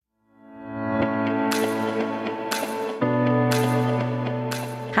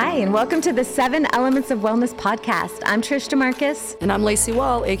Hi, and welcome to the 7 Elements of Wellness podcast. I'm Trish DeMarcus. And I'm Lacey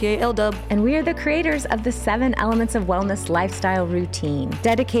Wall, aka L-Dub. And we are the creators of the 7 Elements of Wellness lifestyle routine,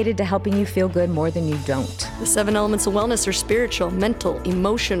 dedicated to helping you feel good more than you don't. The 7 Elements of Wellness are spiritual, mental,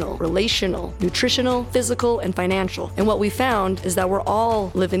 emotional, relational, nutritional, physical, and financial. And what we found is that we're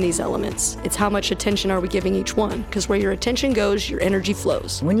all living these elements. It's how much attention are we giving each one? Because where your attention goes, your energy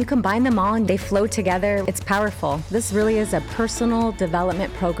flows. When you combine them all and they flow together, it's powerful. This really is a personal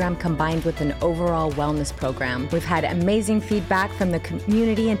development program combined with an overall wellness program. We've had amazing feedback from the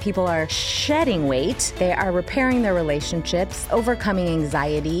community, and people are shedding weight. They are repairing their relationships, overcoming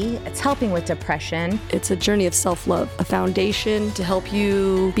anxiety. It's helping with depression. It's a journey of self-love, a foundation to help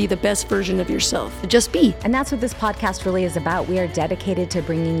you be the best version of yourself. Just be. And that's what this podcast really is about. We are dedicated to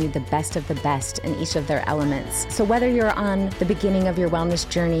bringing you the best of the best in each of their elements. So whether you're on the beginning of your wellness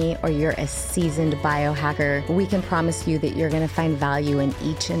journey or you're a seasoned biohacker, we can promise you that you're going to find value in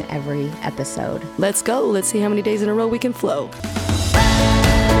each and every episode. Let's go. Let's see how many days in a row we can flow.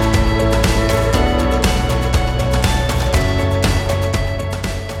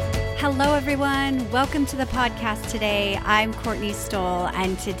 Hello, everyone. Welcome to the podcast today. I'm Courtney Stoll,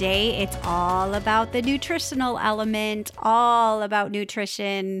 and today it's all about the nutritional element, all about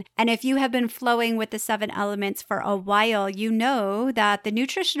nutrition. And if you have been flowing with the 7 elements for a while, you know that the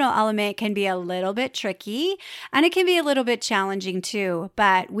nutritional element can be a little bit tricky and it can be a little bit challenging too.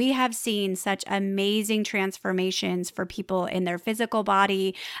 But we have seen such amazing transformations for people in their physical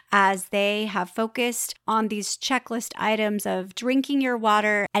body as they have focused on these checklist items of drinking your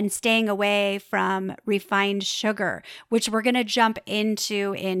water and staying away from refined sugar, which we're going to jump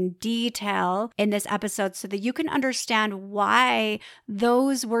into in detail in this episode so that you can understand why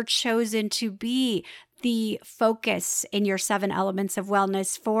those were chosen to be the focus in your 7 elements of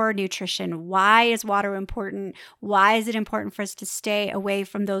wellness for nutrition. Why is water important? Why is it important for us to stay away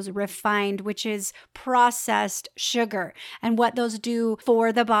from those refined, which is processed sugar, and what those do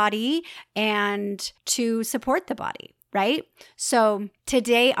for the body and to support the body? Right? So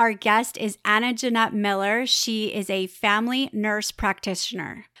today our guest is Anna Jeanette Miller. She is a family nurse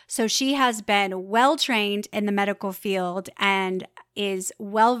practitioner. So she has been well trained in the medical field and is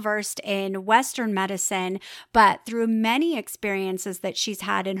well versed in Western medicine, but through many experiences that she's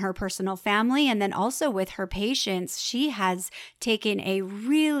had in her personal family and then also with her patients, she has taken a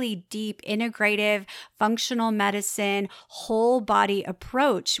really deep, integrative, functional medicine, whole body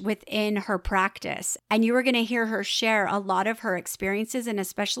approach within her practice. And you are going to hear her share a lot of her experiences and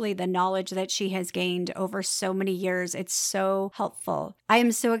especially the knowledge that she has gained over so many years. It's so helpful. I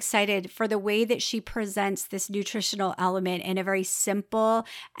am so excited for the way that she presents this nutritional element in a very simple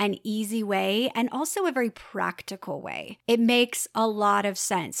and easy way, and also a very practical way. It makes a lot of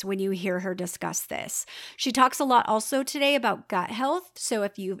sense when you hear her discuss this. She talks a lot also today about gut health. So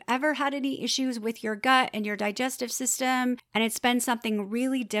if you've ever had any issues with your gut and your digestive system, and it's been something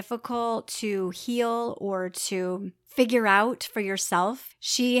really difficult to heal or to figure out for yourself,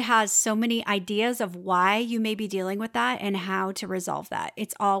 she has so many ideas of why you may be dealing with that and how to resolve that.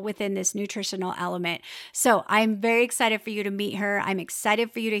 It's all within this nutritional element. So I'm very excited for you to meet her. I'm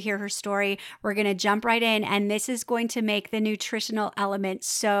excited for you to hear her story. We're going to jump right in, and this is going to make the nutritional element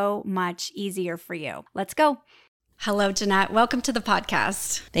so much easier for you. Let's go. Hello, Jeanette. Welcome to the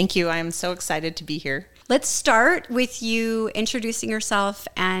podcast. Thank you. I'm so excited to be here. Let's start with you introducing yourself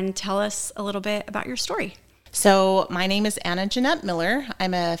and tell us a little bit about your story. So my name is Anna Jeanette Miller.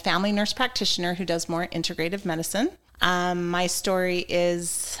 I'm a family nurse practitioner who does more integrative medicine. My story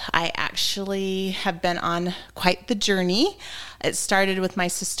is I actually have been on quite the journey. It started with my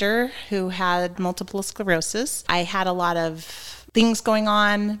sister who had multiple sclerosis. I had a lot of things going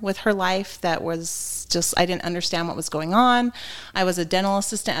on with her life that was just, I didn't understand what was going on. I was a dental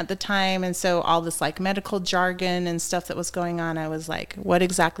assistant at the time. And so all this like medical jargon and stuff that was going on, I was like, what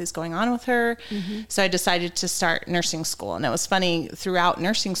exactly is going on with her? Mm-hmm. So I decided to start nursing school. And it was funny, throughout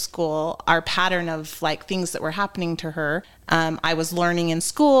nursing school, our pattern of like things that were happening to her, I was learning in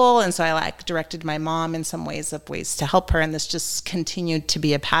school. And so I like directed my mom in some ways to help her. And this just continued to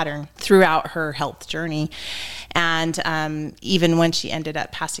be a pattern throughout her health journey. And even when she ended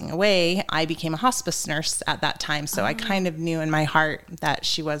up passing away, I became a hospice nurse at that time. So I kind of knew in my heart that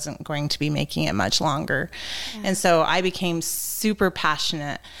she wasn't going to be making it much longer. Yeah. And so I became super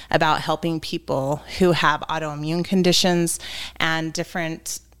passionate about helping people who have autoimmune conditions and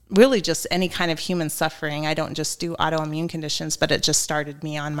different, really just any kind of human suffering. I don't just do autoimmune conditions, but it just started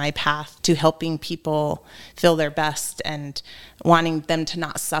me on my path to helping people feel their best and wanting them to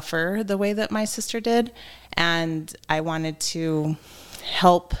not suffer the way that my sister did. And I wanted to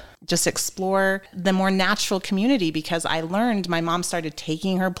help just explore the more natural community, because I learned my mom started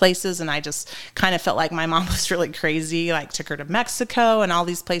taking her places, and I just kind of felt like my mom was really crazy, like took her to Mexico and all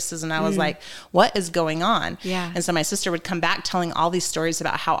these places. And I was like, what is going on? Yeah. And so my sister would come back telling all these stories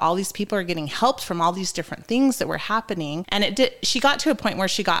about how all these people are getting helped from all these different things that were happening. And she got to a point where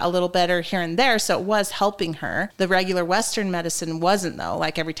she got a little better here and there. So it was helping her. The regular Western medicine wasn't, though.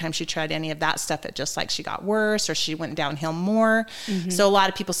 Like every time she tried any of that stuff, it just like she got worse or she went downhill more. So a lot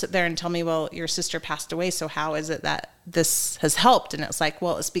of people sit there and tell me, well, your sister passed away, so how is it that this has helped? And it's like,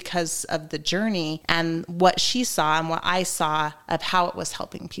 well, it's because of the journey and what she saw and what I saw of how it was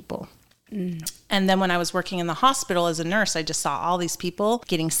helping people. And then when I was working in the hospital as a nurse, I just saw all these people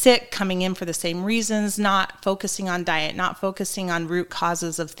getting sick, coming in for the same reasons, not focusing on diet, not focusing on root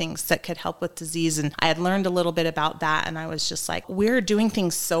causes of things that could help with disease. And I had learned a little bit about that. And I was just like, we're doing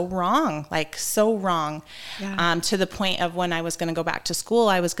things so wrong, like so wrong. Yeah. To the point of when I was going to go back to school,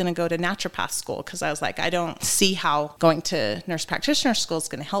 I was going to go to naturopath school because I was like, I don't see how going to nurse practitioner school is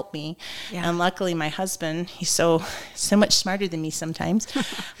going to help me. Yeah. And luckily my husband, he's so much smarter than me sometimes,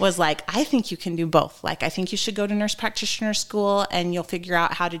 was like, I think you can do both. Like, I think you should go to nurse practitioner school and you'll figure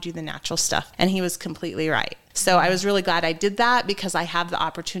out how to do the natural stuff. And he was completely right. So I was really glad I did that, because I have the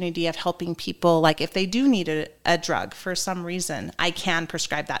opportunity of helping people. Like if they do need a drug for some reason, I can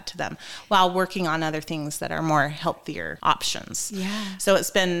prescribe that to them while working on other things that are more healthier options. Yeah. So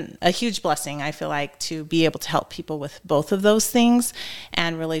it's been a huge blessing, I feel like, to be able to help people with both of those things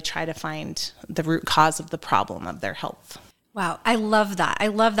and really try to find the root cause of the problem of their health. Wow. I love that. I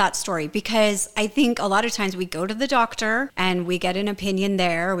love that story, because I think a lot of times we go to the doctor and we get an opinion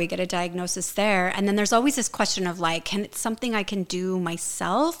there, we get a diagnosis there. And then there's always this question of like, can it something I can do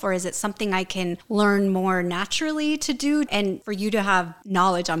myself, or is it something I can learn more naturally to do? And for you to have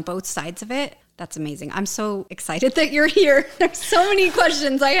knowledge on both sides of it, that's amazing. I'm so excited that you're here. There's so many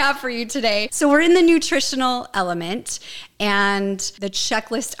questions I have for you today. So we're in the nutritional element, and the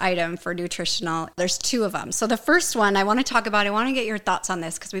checklist item for nutritional, there's two of them. So the first one I want to talk about, I want to get your thoughts on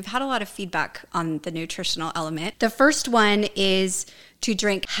this because we've had a lot of feedback on the nutritional element. The first one is to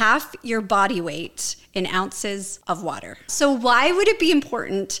drink half your body weight in ounces of water. So why would it be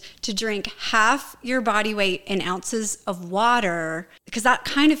important to drink half your body weight in ounces of water? Because that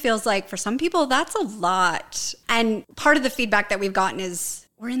kind of feels like for some people, that's a lot. And part of the feedback that we've gotten is,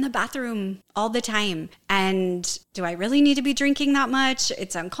 we're in the bathroom all the time. And do I really need to be drinking that much?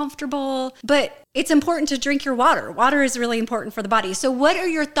 It's uncomfortable, but it's important to drink your water. Water is really important for the body. So what are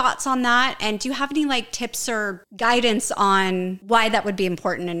your thoughts on that? And do you have any like tips or guidance on why that would be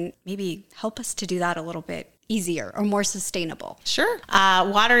important, and maybe help us to do that a little bit easier or more sustainable? Sure.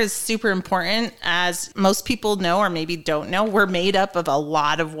 Water is super important. As most people know, or maybe don't know, we're made up of a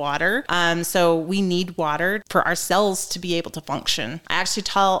lot of water. So we need water for our cells to be able to function. I actually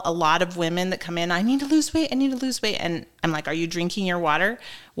tell a lot of women that come in, I need to lose weight. And I'm like, are you drinking your water?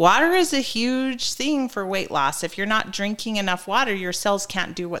 Water is a huge thing for weight loss. If you're not drinking enough water, your cells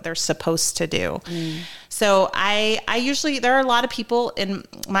can't do what they're supposed to do. So I usually, there are a lot of people, in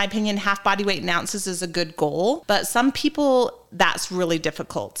my opinion, half body weight in ounces is a good goal, but some people, that's really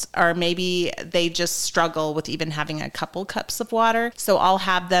difficult, or maybe they just struggle with even having a couple cups of water. So I'll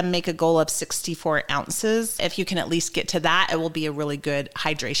have them make a goal of 64 ounces. If you can at least get to that, it will be a really good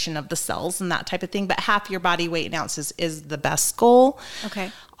hydration of the cells and that type of thing. But half your body weight in ounces is the best goal.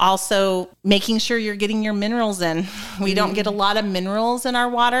 Okay. Also, making sure you're getting your minerals in. We don't get a lot of minerals in our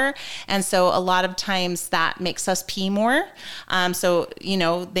water. And so a lot of times that makes us pee more. So,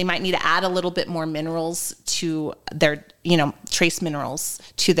 they might need to add a little bit more minerals to their, trace minerals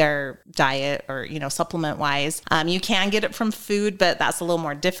to their diet, or, supplement wise. You can get it from food, but that's a little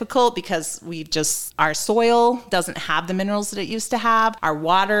more difficult because our soil doesn't have the minerals that it used to have. Our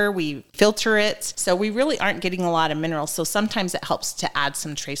water, we filter it. So we really aren't getting a lot of minerals. So sometimes it helps to add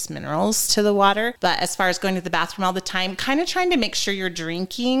some trace minerals to the water. But as far as going to the bathroom all the time, kind of trying to make sure you're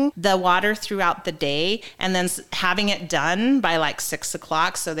drinking the water throughout the day, and then having it done by like 6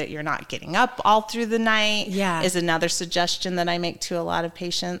 o'clock so that you're not getting up all through the night is another suggestion that I make to a lot of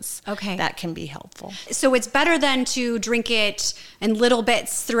patients. Okay. That can be helpful. So it's better then to drink it in little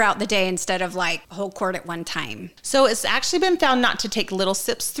bits throughout the day instead of like a whole quart at one time. So it's actually been found not to take little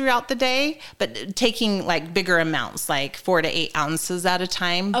sips throughout the day, but taking like bigger amounts, like 4 to 8 ounces at a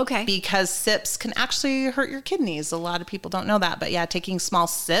time. Okay. Because sips can actually hurt your kidneys. A lot of people don't know that. But yeah, taking small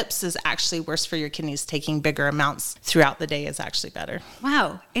sips is actually worse for your kidneys. Taking bigger amounts throughout the day is actually better.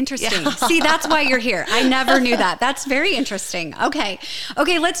 Wow. Interesting. Yeah. See, that's why you're here. I never knew that. That's very interesting. Okay.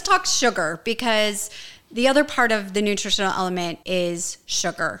 Let's talk sugar, because The other part of the nutritional element is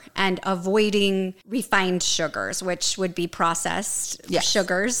sugar and avoiding refined sugars, which would be processed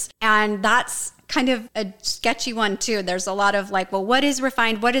sugars. And that's kind of a sketchy one too. There's a lot of like, well, what is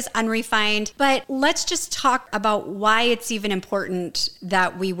refined? What is unrefined? But let's just talk about why it's even important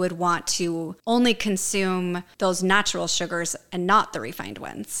that we would want to only consume those natural sugars and not the refined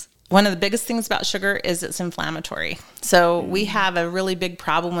ones. One of the biggest things about sugar is it's inflammatory. So we have a really big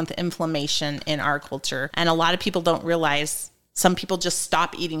problem with inflammation in our culture. And a lot of people don't realize some people just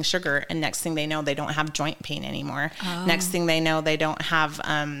stop eating sugar, and next thing they know, they don't have joint pain anymore. Oh. Next thing they know, they don't have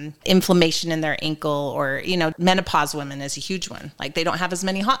inflammation in their ankle, or, menopause women is a huge one. Like they don't have as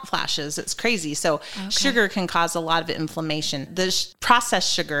many hot flashes. It's crazy. So sugar can cause a lot of inflammation. The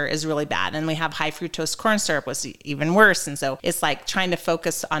processed sugar is really bad. And we have high fructose corn syrup, was even worse. And so it's like trying to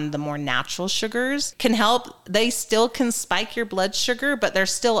focus on the more natural sugars can help. They still can spike your blood sugar, but they're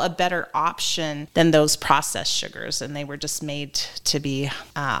still a better option than those processed sugars. And they were just made to be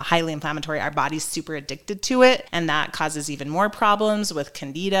highly inflammatory. Our body's super addicted to it, and that causes even more problems with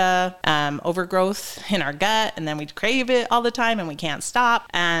candida, overgrowth in our gut, and then we crave it all the time and we can't stop.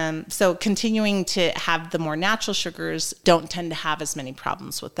 So continuing to have the more natural sugars don't tend to have as many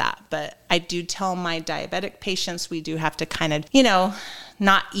problems with that. But I do tell my diabetic patients we do have to kind of,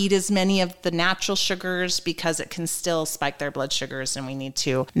 not eat as many of the natural sugars because it can still spike their blood sugars, and we need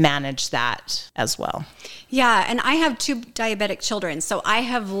to manage that as well. Yeah, and I have 2 diabetic children, so I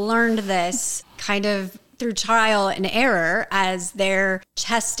have learned this kind of through trial and error as they're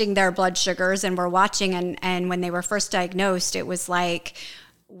testing their blood sugars, and we're watching, and when they were first diagnosed, it was like,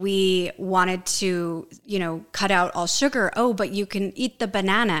 we wanted to, cut out all sugar. Oh, but you can eat the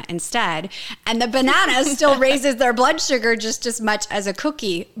banana instead. And the banana still raises their blood sugar just as much as a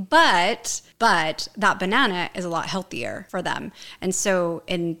cookie. But that banana is a lot healthier for them. And so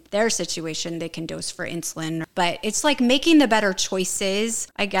in their situation, they can dose for insulin. But it's like making the better choices,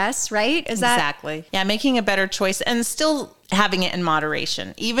 I guess, right? Exactly. Yeah, making a better choice and still having it in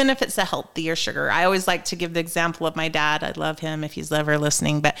moderation, even if it's a healthier sugar. I always like to give the example of my dad. I love him if he's ever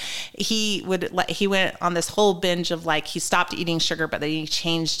listening, but he went on this whole binge of he stopped eating sugar, but then he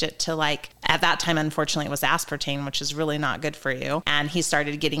changed it to at that time, unfortunately, it was aspartame, which is really not good for you. And he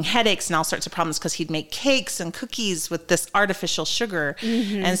started getting headaches and all sorts of problems because he'd make cakes and cookies with this artificial sugar.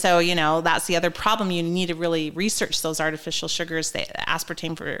 Mm-hmm. And so, that's the other problem. You need to really research those artificial sugars.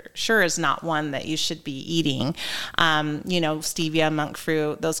 Aspartame for sure is not one that you should be eating. Stevia, monk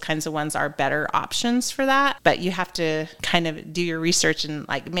fruit, those kinds of ones are better options for that. But you have to kind of do your research and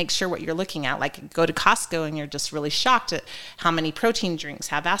make sure what you're looking at. Go to Costco and you're just really shocked at how many protein drinks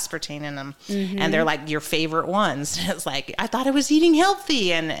have aspartame in them. Mm-hmm. And they're your favorite ones. It's I thought I was eating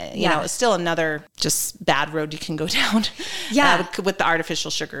healthy. And, it's still another just bad road you can go down with the artificial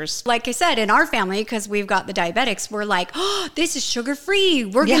sugars. Like I said, in our family, because we've got the diabetics, we're oh, this is sugar-free.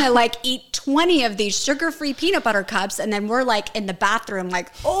 We're going to eat 20 of these sugar-free peanut butter cups. And then we're in the bathroom,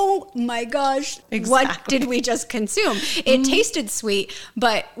 oh my gosh, exactly. What did we just consume? It tasted sweet,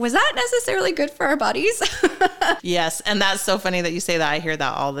 but was that necessarily good for our bodies? Yes. And that's so funny that you say that. I hear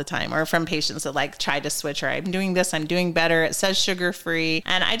that all the time, or from patients that try to switch, or I'm doing this, I'm doing better. It says sugar-free.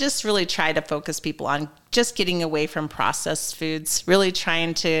 And I just really try to focus people on just getting away from processed foods, really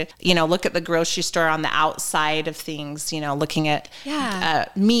trying to, look at the grocery store on the outside of things, looking at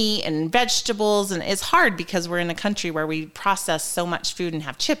meat and vegetables. And it's hard because we're in a country where we process so much food and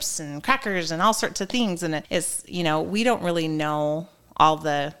have chips and crackers and all sorts of things. And it's, we don't really know all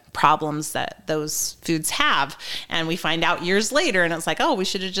the problems that those foods have. And we find out years later and it's we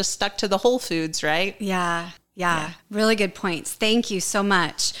should have just stuck to the whole foods, right? Yeah, really good points. Thank you so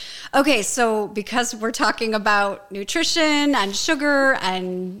much. Okay, so because we're talking about nutrition and sugar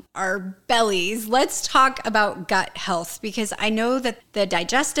and our bellies, let's talk about gut health, because I know that the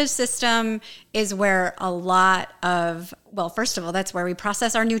digestive system is where a lot of, first of all, that's where we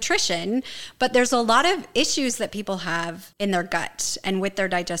process our nutrition, but there's a lot of issues that people have in their gut and with their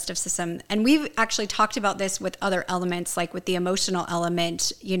digestive system. And we've actually talked about this with other elements, like with the emotional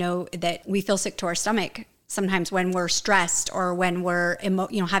element, that we feel sick to our stomach. Sometimes when we're stressed or when we're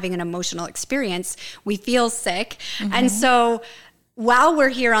having an emotional experience, we feel sick. Mm-hmm. And so while we're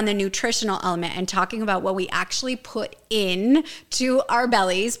here on the nutritional element and talking about what we actually put in to our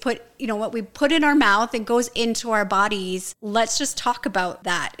bellies, what we put in our mouth and goes into our bodies, let's just talk about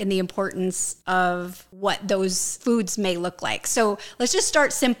that and the importance of what those foods may look like. So let's just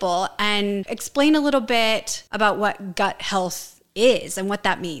start simple and explain a little bit about what gut health is and what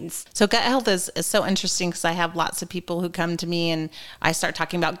that means. So gut health is so interesting because I have lots of people who come to me and I start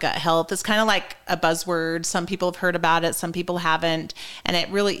talking about gut health. It's kind of like a buzzword. Some people have heard about it, some people haven't. And it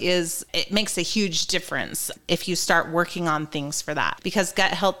really is, it makes a huge difference if you start working on things for that. Because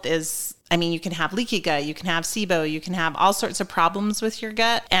gut health is, you can have leaky gut, you can have SIBO, you can have all sorts of problems with your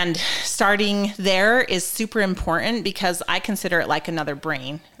gut. And starting there is super important because I consider it like another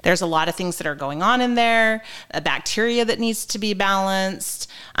brain. There's a lot of things that are going on in there, a bacteria that needs to be balanced.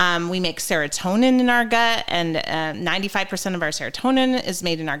 We make serotonin in our gut, and 95% of our serotonin is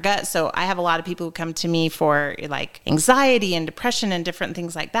made in our gut. So I have a lot of people who come to me for like anxiety and depression and different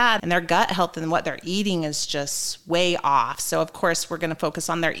things like that. And their gut health and what they're eating is just way off. So of course, we're going to focus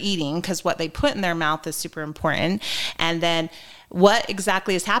on their eating because what they put in their mouth is super important. And then what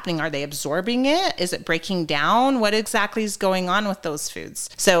exactly is happening? Are they absorbing it? Is it breaking down? What exactly is going on with those foods?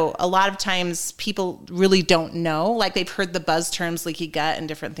 So a lot of times people really don't know, like they've heard the buzz terms leaky gut and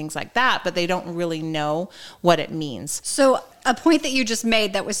different things like that, but they don't really know what it means. So a point that you just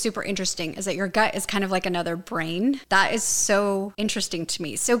made that was super interesting is that your gut is kind of like another brain. That is so interesting to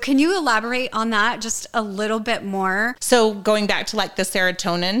me. So can you elaborate on that just a little bit more? So going back to like the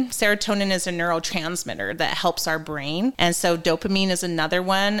serotonin is a neurotransmitter that helps our brain. And so dopamine is another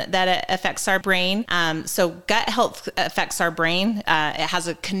one that affects our brain. So gut health affects our brain. It has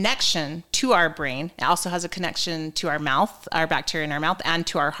a connection to our brain. It also has a connection to our mouth, our bacteria in our mouth, and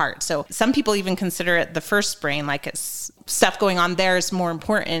to our heart. So some people even consider it the first brain, like it's stuff going on there is more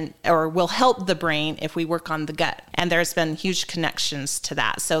important or will help the brain if we work on the gut. And there's been huge connections to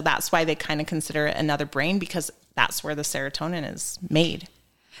that. So that's why they kind of consider it another brain, because that's where the serotonin is made.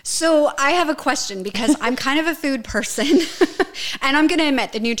 So I have a question because I'm kind of a food person and I'm going to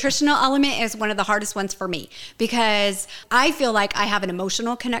admit the nutritional element is one of the hardest ones for me because I feel like I have an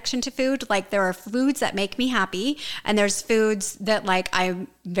emotional connection to food. Like there are foods that make me happy and there's foods that like I'm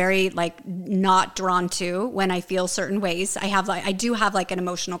very like not drawn to when I feel certain ways. I do have like an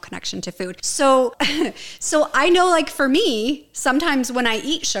emotional connection to food. So I know like for me, sometimes when I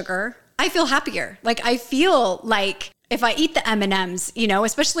eat sugar, I feel happier. Like I feel like if I eat the M&Ms,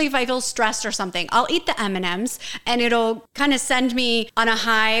 especially if I feel stressed or something, I'll eat the M&Ms and it'll kind of send me on a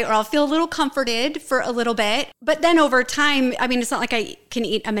high or I'll feel a little comforted for a little bit. But then over time, it's not like I can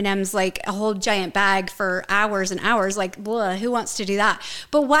eat M&Ms like a whole giant bag for hours and hours. Like, blah, who wants to do that?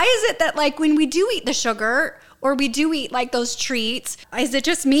 But why is it that like when we do eat the sugar or we do eat like those treats, is it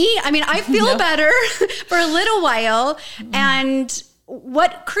just me? I feel better for a little while and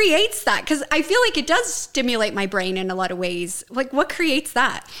what creates that? Because I feel like it does stimulate my brain in a lot of ways. Like what creates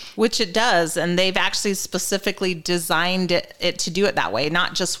that? Which it does. And they've actually specifically designed it to do it that way,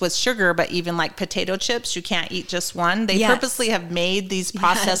 not just with sugar, but even like potato chips. You can't eat just one. They purposely have made these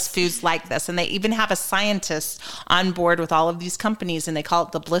processed foods like this. And they even have a scientist on board with all of these companies and they call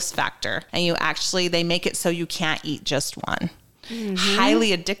it the bliss factor. And they make it so you can't eat just one. Mm-hmm.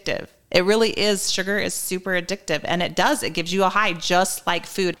 Highly addictive. It really is. Sugar is super addictive and it gives you a high just like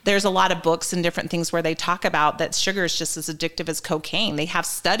food. There's a lot of books and different things where they talk about that sugar is just as addictive as cocaine. They have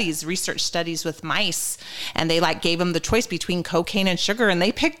research studies with mice and they gave them the choice between cocaine and sugar and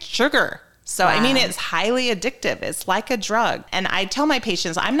they picked sugar. So, wow. It's highly addictive. It's like a drug. And I tell my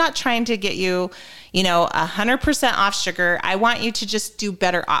patients, I'm not trying to get you, 100% off sugar. I want you to just do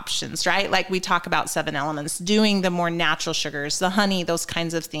better options, right? Like we talk about 7 elements, doing the more natural sugars, the honey, those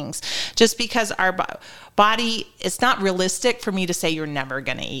kinds of things. Just because our body, it's not realistic for me to say you're never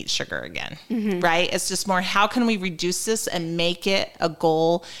going to eat sugar again, right? It's just more, how can we reduce this and make it a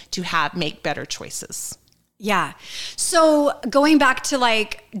goal to make better choices? Yeah. So going back to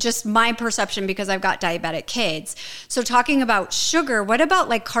just my perception, because I've got diabetic kids. So talking about sugar, what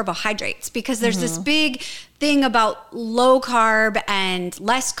about carbohydrates? Because there's this big thing about low carb and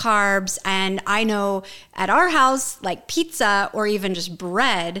less carbs. And I know at our house, pizza or even just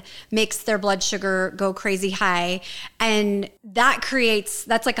bread makes their blood sugar go crazy high. And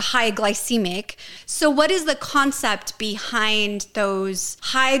that's like a high glycemic. So what is the concept behind those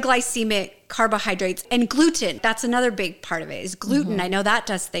high glycemic carbohydrates and gluten? That's another big part of it is gluten. I know that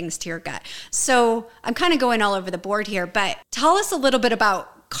does things to your gut. So I'm kind of going all over the board here, but tell us a little bit about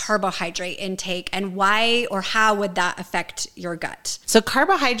carbohydrate intake and why or how would that affect your gut? So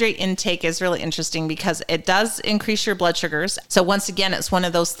carbohydrate intake is really interesting because it does increase your blood sugars. So once again, it's one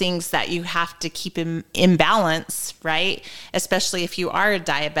of those things that you have to keep in balance, right? Especially if you are a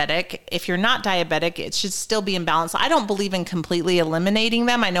diabetic. If you're not diabetic, it should still be in balance. I don't believe in completely eliminating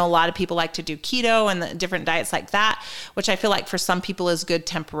them. I know a lot of people like to do keto and the different diets like that, which I feel like for some people is good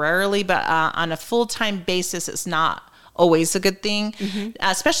temporarily, but on a full-time basis, it's not always a good thing,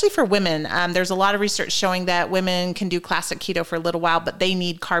 especially for women. There's a lot of research showing that women can do classic keto for a little while, but they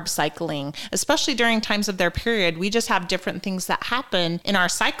need carb cycling, especially during times of their period. We just have different things that happen in our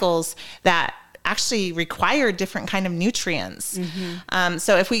cycles that actually require different kind of nutrients.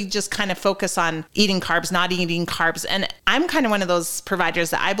 So if we just kind of focus on eating carbs, not eating carbs, and I'm kind of one of those providers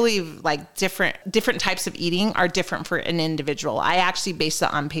that I believe like different types of eating are different for an individual. I actually base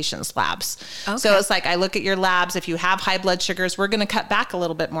it on patients' labs. Okay. So it's like I look at your labs. If you have high blood sugars, we're going to cut back a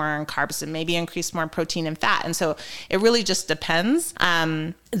little bit more on carbs and maybe increase more protein and fat. And so it really just depends.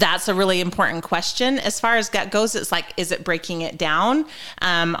 That's a really important question. As far as gut goes, it's like, is it breaking it down?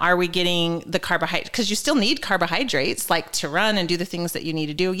 Are we getting the carbohydrates? Because you still need carbohydrates, like to run and do the things that you need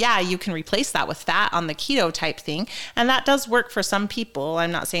to do. Yeah, you can replace that with fat on the keto type thing. And that does work for some people.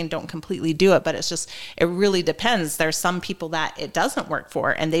 I'm not saying don't completely do it, but it's just, it really depends. There's some people that it doesn't work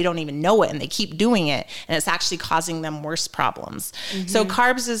for and they don't even know it and they keep doing it. And it's actually causing them worse problems. So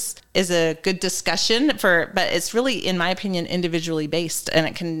carbs is a good discussion but it's really, in my opinion, individually based, and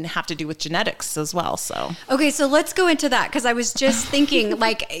it can have to do with genetics as well. So okay, so let's go into that, because I was just thinking,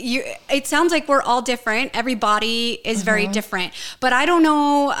 like, it sounds like we're all different. Every body is very different, but I don't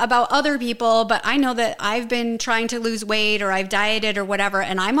know about other people, but I know that I've been trying to lose weight or I've dieted or whatever,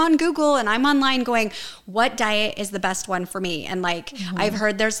 and I'm on Google and I'm online going, what diet is the best one for me? And like, I've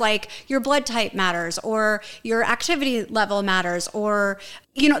heard there's like your blood type matters, or your activity level matters, or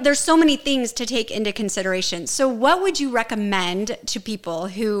there's so many things to take into consideration. So what would you recommend to people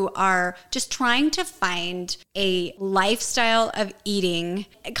who are just trying to find a lifestyle of eating,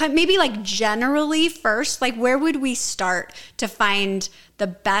 maybe like generally first, like where would we start to find the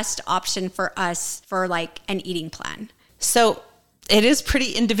best option for us for like an eating plan? So it is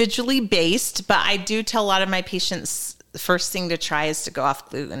pretty individually based, but I do tell a lot of my patients the first thing to try is to go off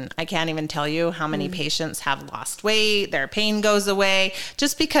gluten. I can't even tell you how many patients have lost weight, their pain goes away,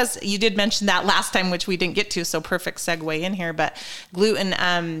 just because you did mention that last time, which we didn't get to, so perfect segue in here. But gluten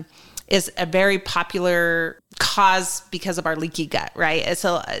is a very popular cause because of our leaky gut, right? It's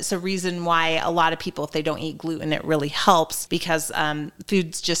a reason why a lot of people, if they don't eat gluten, it really helps, because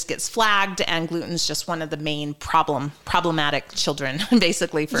foods just gets flagged, and gluten's just one of the main problematic children,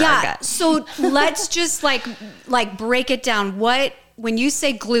 basically, for our gut. So let's just like break it down. When you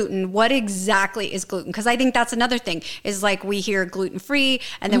say gluten, what exactly is gluten? Because I think that's another thing, is like we hear gluten-free,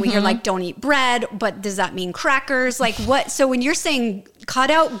 and then we hear like don't eat bread, but does that mean crackers? Like what? So when you're saying cut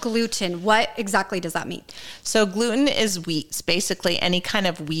out gluten, what exactly does that mean? So gluten is wheat, basically any kind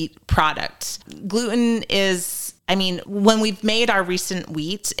of wheat product. Gluten is, when we've made our recent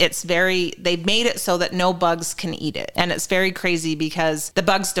wheat, they've made it so that no bugs can eat it. And it's very crazy because the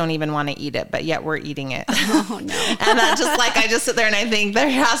bugs don't even want to eat it, but yet we're eating it. Oh, no. And I just sit there and I think there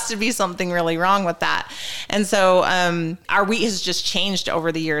has to be something really wrong with that. And so our wheat has just changed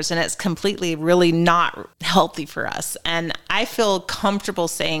over the years, and it's completely really not healthy for us. And I feel comfortable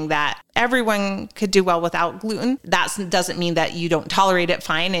saying that everyone could do well without gluten. That doesn't mean that you don't tolerate it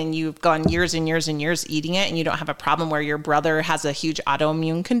fine and you've gone years and years and years eating it and you don't have a problem where your brother has a huge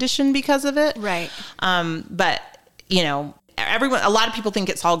autoimmune condition because of it. Right. But a lot of people think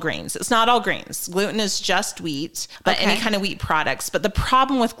it's all grains. It's not all grains. Gluten is just wheat, but any kind of wheat products. But the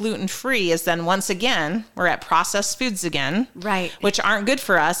problem with gluten-free is then, once again, we're at processed foods again, right, which aren't good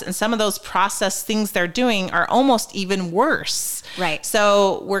for us. And some of those processed things they're doing are almost even worse. Right.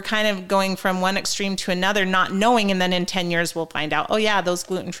 So we're kind of going from one extreme to another, not knowing. And then in 10 years, we'll find out, oh yeah, those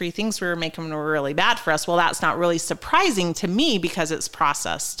gluten-free things we were making were really bad for us. Well, that's not really surprising to me because it's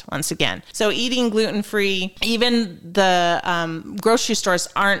processed once again. So eating gluten-free, even the grocery stores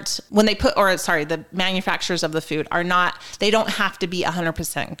the manufacturers of the food they don't have to be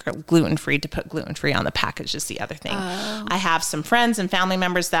 100% gluten-free to put gluten-free on the package, is the other thing. Oh. I have some friends and family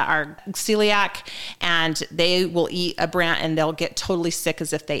members that are celiac, and they will eat a brand and they'll get totally sick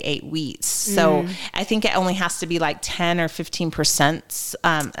as if they ate wheat. So I think it only has to be like 10 or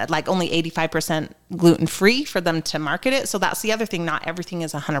 15%, like only 85% gluten-free for them to market it. So that's the other thing. Not everything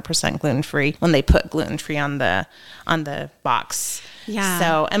is 100% gluten-free when they put gluten-free on the box.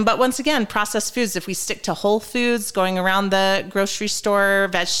 Yeah. But once again, processed foods, if we stick to whole foods, going around the grocery store,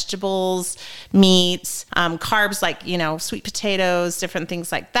 vegetables, meats, carbs like, sweet potatoes, different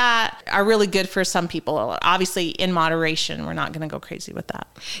things like that are really good for some people. Obviously in moderation, we're not going to go crazy with that.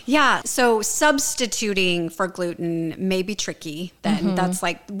 Yeah. So substituting for gluten may be tricky then. That's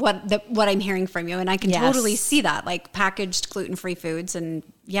like what I'm hearing from you. And I can totally see that, like packaged gluten-free foods. And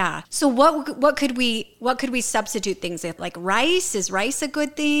yeah. So what could we substitute things with? Like rice? Is Is rice a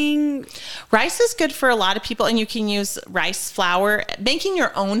good thing? Rice is good for a lot of people, and you can use rice flour. Making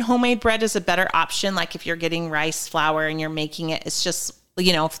your own homemade bread is a better option. Like if you're getting rice flour and you're making it, it's just,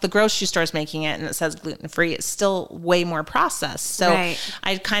 if the grocery store is making it and it says gluten-free, it's still way more processed. So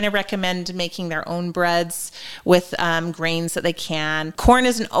I kind of recommend making their own breads with grains that they can. Corn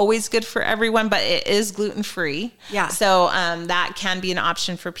isn't always good for everyone, but it is gluten-free. Yeah. So that can be an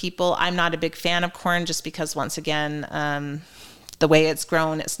option for people. I'm not a big fan of corn just because, once again, the way it's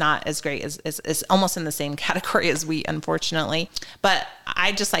grown, it's not as great as it's almost in the same category as wheat, unfortunately. But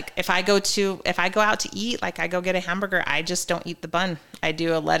I just if I go out to eat, like I go get a hamburger, I just don't eat the bun. I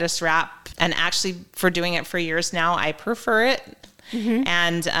do a lettuce wrap. And actually, for doing it for years now, I prefer it. Mm-hmm.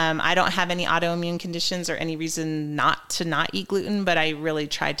 And I don't have any autoimmune conditions or any reason not to eat gluten, but I really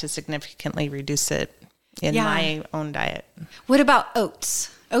tried to significantly reduce it in my own diet. What about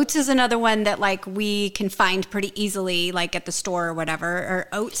oats? Oats is another one that we can find pretty easily, at the store or whatever. Are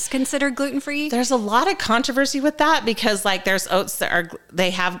oats considered gluten-free? There's a lot of controversy with that because there's oats that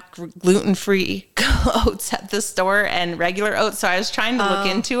they have gluten-free oats at the store and regular oats. So I was trying to look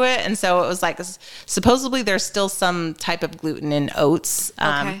into it. And so it was supposedly there's still some type of gluten in oats.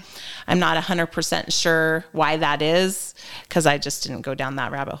 Okay. I'm not 100% sure why that is because I just didn't go down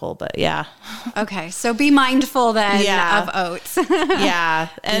that rabbit hole, but yeah. Okay. So be mindful then of oats. Yeah.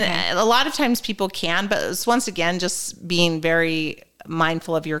 And a lot of times people can, but it's once again, just being very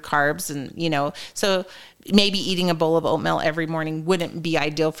mindful of your carbs and, so maybe eating a bowl of oatmeal every morning wouldn't be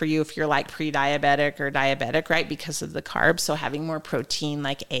ideal for you if you're pre-diabetic or diabetic, right? Because of the carbs. So having more protein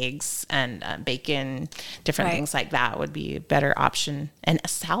like eggs and bacon, different things like that would be a better option. And a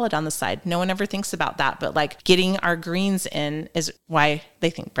salad on the side. No one ever thinks about that, but getting our greens in is why they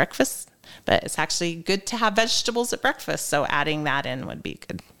think breakfast, but it's actually good to have vegetables at breakfast. So adding that in would be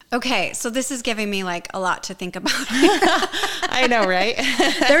good. Okay, so this is giving me a lot to think about. I know, right?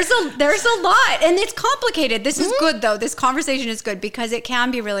 There's a lot, and it's complicated. This is good though. This conversation is good because it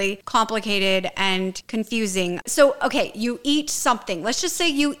can be really complicated and confusing. So, okay, you eat something. Let's just say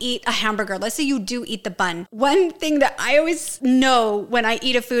you eat a hamburger. Let's say you do eat the bun. One thing that I always know when I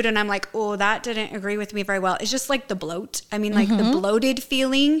eat a food and I'm oh, that didn't agree with me very well, is just the bloat. I mean, the bloated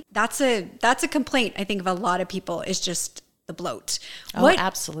feeling. That's a complaint I think of a lot of people, is just the bloat.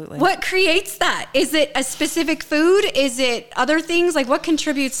 Absolutely. What creates that? Is it a specific food? Is it other things? What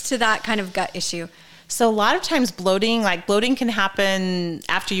contributes to that kind of gut issue? So a lot of times bloating can happen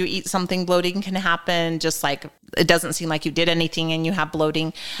after you eat something. Bloating can happen just it doesn't seem like you did anything and you have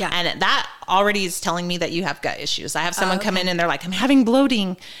bloating. Yeah. And that already is telling me that you have gut issues. I have someone come in and they're I'm having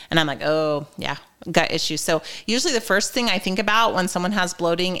bloating. And I'm oh, yeah, gut issues. So usually the first thing I think about when someone has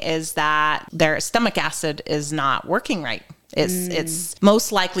bloating is that their stomach acid is not working right. It's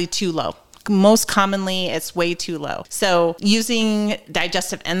most likely too low. Most commonly, it's way too low. So using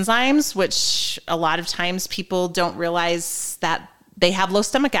digestive enzymes, which a lot of times people don't realize that they have low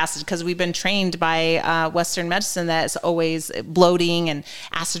stomach acid because we've been trained by Western medicine that it's always bloating and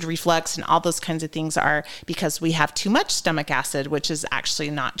acid reflux and all those kinds of things are because we have too much stomach acid, which is actually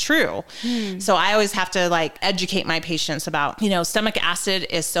not true. So I always have to educate my patients about, stomach acid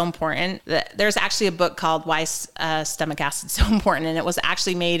is so important. There's actually a book called Why Stomach Acid is So Important, and it was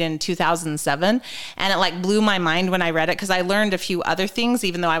actually made in 2007. And it blew my mind when I read it because I learned a few other things,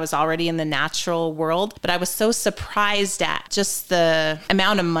 even though I was already in the natural world. But I was so surprised at just the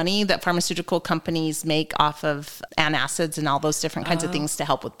amount of money that pharmaceutical companies make off of antacids and all those different kinds of things to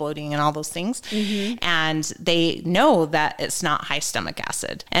help with bloating and all those things. Mm-hmm. And they know that it's not high stomach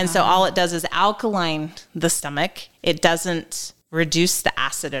acid. And so all it does is alkaline the stomach. It doesn't reduce the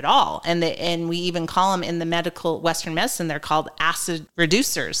acid at all. And we even call them in the Western medicine, they're called acid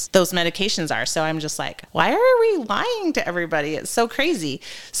reducers. Those medications are. So I'm just why are we lying to everybody? It's so crazy.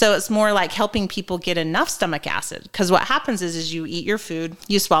 So it's more helping people get enough stomach acid. Because what happens is you eat your food,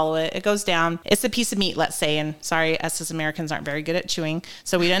 you swallow it, it goes down. It's a piece of meat, let's say. And sorry, us as Americans aren't very good at chewing.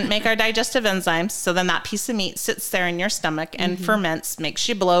 So we didn't make our digestive enzymes. So then that piece of meat sits there in your stomach and ferments, makes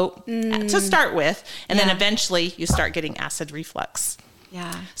you bloat to start with. And then eventually you start getting acid reflux.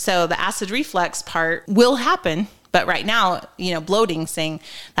 Yeah. So the acid reflux part will happen, but right now, bloating, saying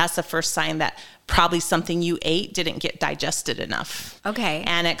that's the first sign that probably something you ate didn't get digested enough. Okay.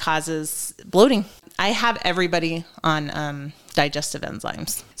 And it causes bloating. I have everybody on digestive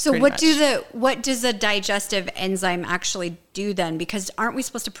enzymes. So what does a digestive enzyme actually do then? Because aren't we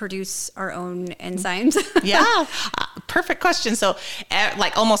supposed to produce our own enzymes? Yeah, perfect question. So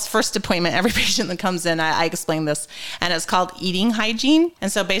like almost first appointment, every patient that comes in, I explain this, and it's called eating hygiene.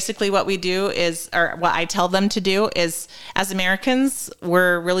 And so basically what we do is, or what I tell them to do is, as Americans,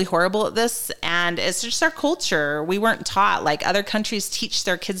 we're really horrible at this, and it's just our culture. We weren't taught, like other countries teach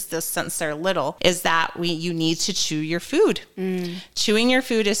their kids this since they're little, is that you need to chew your food. Chewing your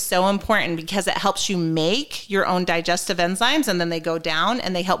food is so important because it helps you make your own digestive enzymes, and then they go down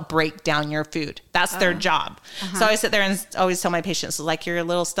and they help break down your food. That's their job. So I sit there and always tell my patients, like, your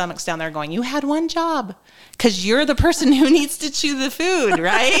little stomach's down there going, you had one job, because you're the person who needs to chew the food,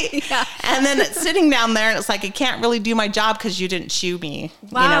 right? Yeah. And then it's sitting down there and it's like, I can't really do my job because you didn't chew me,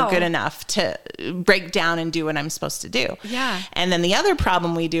 good enough to break down and do what I'm supposed to do. Yeah. And then the other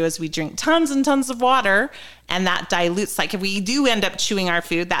problem we do is we drink tons and tons of water, and that dilutes, like if we do end up chewing our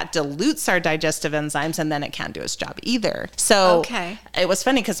food, that dilutes our digestive enzymes, and then it can't do its job either. So it was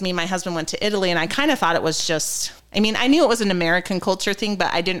funny because me and my husband went to Italy, and I kind of thought it was just, I mean, I knew it was an American culture thing,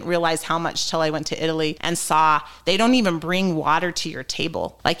 but I didn't realize how much till I went to Italy and saw they don't even bring water to your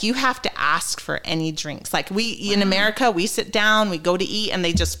table. Like, you have to ask for any drinks. Like in America, we sit down, we go to eat, and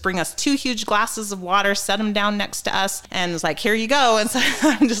they just bring us 2 huge glasses of water, set them down next to us, and it's like, here you go. And so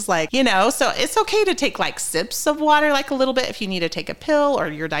I'm just like, so it's okay to take like sips of water, like a little bit if you need to take a pill or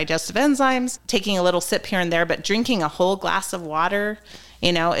your digestive enzymes, taking a little sip here and there, but drinking a whole glass of water,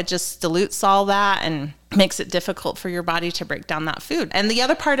 it just dilutes all that and makes it difficult for your body to break down that food. And the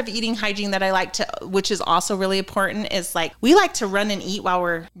other part of eating hygiene that I like to, which is also really important, is like, we like to run and eat while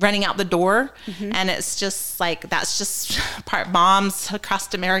we're running out the door. And it's just like, that's just part moms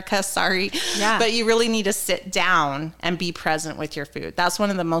across America, sorry. Yeah. But you really need to sit down and be present with your food. That's one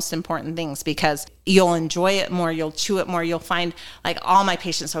of the most important things, because you'll enjoy it more, you'll chew it more. You'll find, like, all my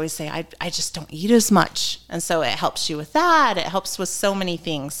patients always say, I just don't eat as much. And so it helps you with that. It helps with so many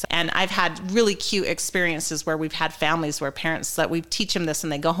things. And I've had really cute experiences where we've had families where parents, that we teach them this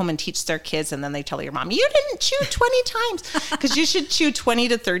and they go home and teach their kids, and then they tell your mom, you didn't chew 20 times, because you should chew 20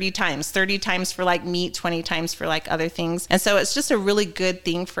 to 30 times, 30 times for like meat, 20 times for like other things. And so it's just a really good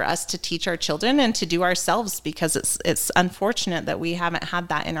thing for us to teach our children and to do ourselves, because it's unfortunate that we haven't had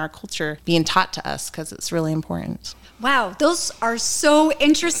that in our culture being taught to us, because it's really important. Wow, those are so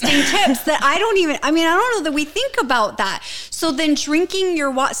interesting tips that I don't know that we think about that. So then drinking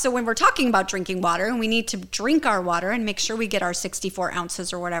your water, so when we're talking about drinking water, and we need to drink our water and make sure we get our 64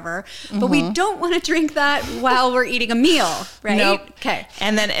 ounces or whatever, but we don't want to drink that while we're eating a meal, right? Nope. Okay.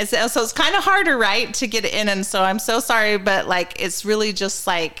 And then it's kind of harder, right, to get it in. And so I'm so sorry, but like, it's really just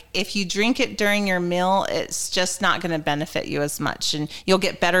like, if you drink it during your meal, it's just not going to benefit you as much. And you'll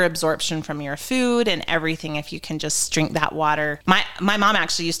get better absorption from your food and everything if you can just drink that water. My mom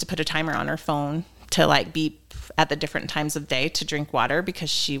actually used to put a timer on her phone to like beep at the different times of day to drink water, because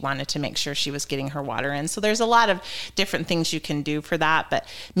she wanted to make sure she was getting her water in. So there's a lot of different things you can do for that. But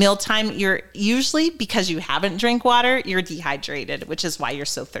mealtime, you're usually, because you haven't drank water, you're dehydrated, which is why you're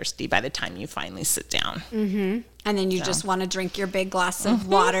so thirsty by the time you finally sit down. And then you just want to drink your big glass of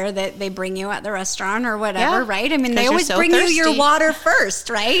water that they bring you at the restaurant or whatever, right? I mean, they always bring you your water first,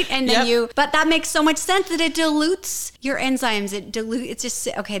 right? And then but that makes so much sense that it dilutes your enzymes. It's just,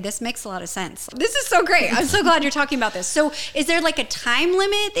 okay, this makes a lot of sense. This is so great. I'm so glad you're talking about this. So is there like a time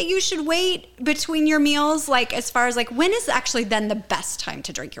limit that you should wait between your meals? Like, as far as like, when is actually then the best time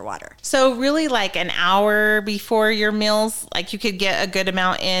to drink your water? So really like an hour before your meals, like you could get a good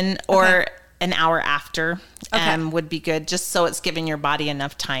amount in, or an hour after would be good, just so it's giving your body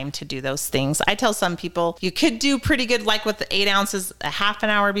enough time to do those things. I tell some people you could do pretty good, like with the 8 ounces, a half an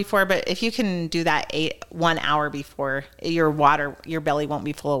hour before, but if you can do that 1 hour before, your belly won't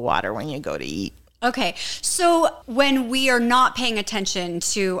be full of water when you go to eat. Okay, so when we are not paying attention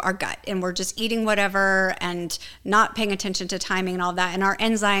to our gut and we're just eating whatever and not paying attention to timing and all that, and our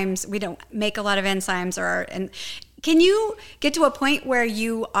enzymes, we don't make a lot of enzymes, can you get to a point where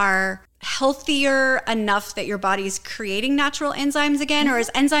you are healthier enough that your body's creating natural enzymes again? Or is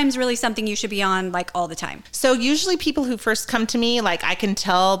enzymes really something you should be on like all the time? So usually people who first come to me, like I can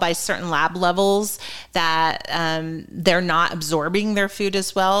tell by certain lab levels that they're not absorbing their food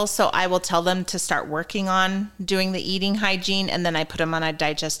as well. So I will tell them to start working on doing the eating hygiene, and then I put them on a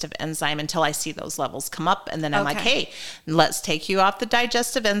digestive enzyme until I see those levels come up. And then I'm like, hey, let's take you off the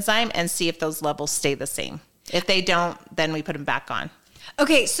digestive enzyme and see if those levels stay the same. If they don't, then we put them back on.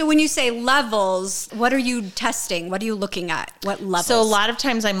 Okay, so when you say levels, what are you testing? What are you looking at? What levels? So a lot of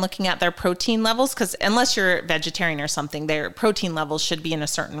times I'm looking at their protein levels, because unless you're vegetarian or something, their protein levels should be in a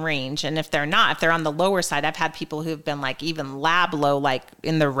certain range. And if they're not, if they're on the lower side, I've had people who've been like even lab low, like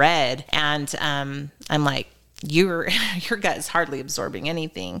in the red. And I'm like, your gut is hardly absorbing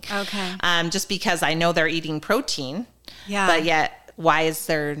anything. Okay. Just because I know they're eating protein. Yeah. But yet, why is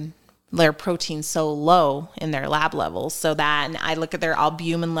their protein so low in their lab levels? So that, and I look at their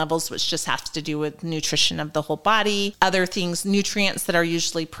albumin levels, which just has to do with nutrition of the whole body. Other things, nutrients that are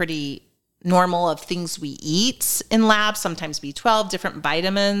usually pretty normal of things we eat in labs, sometimes B12, different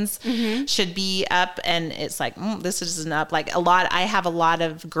vitamins should be up. And it's like, this isn't up. Like I have a lot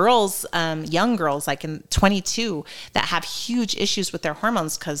of girls, young girls, like in 22, that have huge issues with their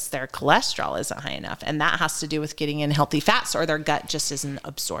hormones because their cholesterol isn't high enough. And that has to do with getting in healthy fats, or their gut just isn't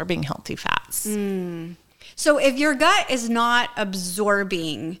absorbing healthy fats. So if your gut is not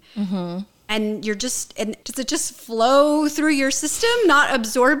absorbing, and does it just flow through your system, not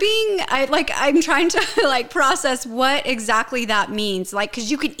absorbing? I'm trying to process what exactly that means. Like,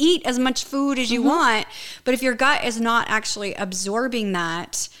 cause you can eat as much food as you want, but if your gut is not actually absorbing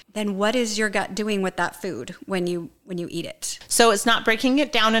that, then what is your gut doing with that food when you eat it? So it's not breaking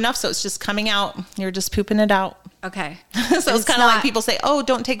it down enough. So it's just coming out. You're just pooping it out. Okay. So it's kind of like people say, oh,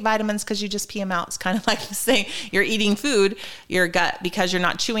 don't take vitamins because you just pee them out. It's kind of like saying you're eating food, your gut, because you're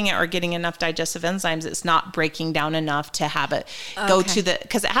not chewing it or getting enough digestive enzymes, it's not breaking down enough to have it go to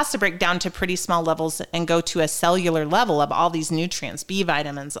because it has to break down to pretty small levels and go to a cellular level of all these nutrients, B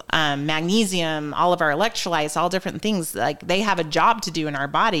vitamins, magnesium, all of our electrolytes, all different things. Like they have a job to do in our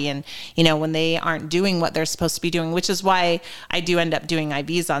body. And, when they aren't doing what they're supposed to be doing, which is why I do end up doing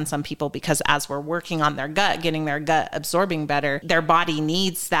IVs on some people, because as we're working on their gut, getting their gut absorbing better, their body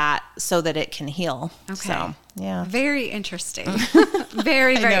needs that so that it can heal. Okay. So, yeah. Very interesting.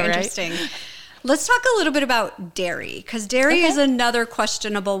 Very, very interesting. Right? Let's talk a little bit about dairy, because dairy is another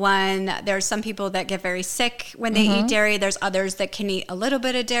questionable one. There's some people that get very sick when they eat dairy. There's others that can eat a little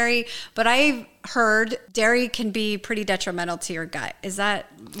bit of dairy, but I've heard dairy can be pretty detrimental to your gut.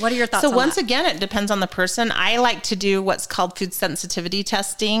 What are your thoughts on that? So once again, it depends on the person. I like to do what's called food sensitivity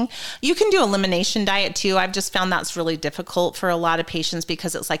testing. You can do elimination diet too. I've just found that's really difficult for a lot of patients,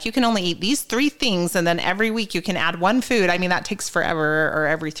 because it's like you can only eat these 3 things, and then every week you can add one food. I mean, that takes forever, or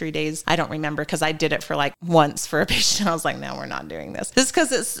every 3 days. I don't remember, because I did it for like once for a patient. I was like, no, we're not doing this. Just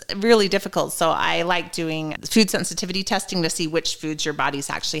because it's really difficult. So I like doing food sensitivity testing to see which foods your body's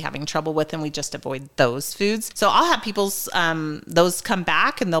actually having trouble with, and we just avoid those foods. So I'll have people's those come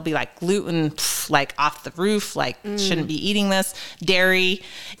back, and they'll be like, gluten, like off the roof, like shouldn't be eating this. Dairy,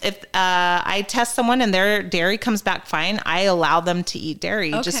 if I test someone and their dairy comes back fine, I allow them to eat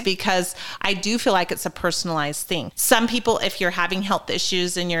dairy, just because I do feel like it's a personalized thing. Some people, if you're having health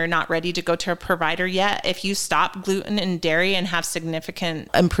issues and you're not ready to go to a provider yet, if you stop gluten and dairy and have significant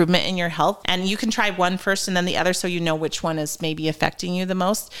improvement in your health, and you can try one first and then the other, so you know which one is maybe affecting you the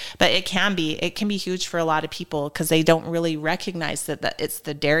most. But it can be huge for a lot of people, because they don't really recognize that it's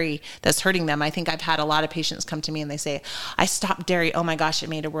the dairy that's hurting them. I think I've had a lot of patients come to me and they say, I stopped dairy. Oh my gosh, it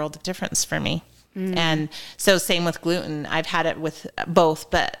made a world of difference for me. And so same with gluten. I've had it with both,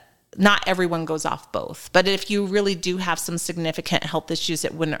 but not everyone goes off both. But if you really do have some significant health issues,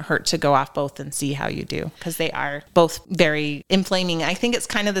 it wouldn't hurt to go off both and see how you do, because they are both very inflaming. I think it's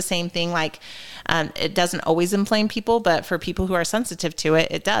kind of the same thing. Like it doesn't always inflame people, but for people who are sensitive to it,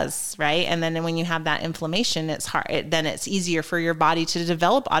 it does, right? And then when you have that inflammation, it's hard. Then it's easier for your body to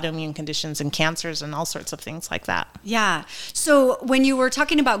develop autoimmune conditions and cancers and all sorts of things like that. Yeah. So when you were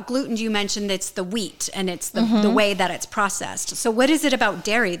talking about gluten, you mentioned it's the wheat and it's the way that it's processed. So what is it about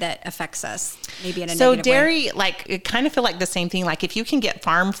dairy that affects us, maybe in a negative way? So dairy, like, it kind of feel like the same thing. Like if you can get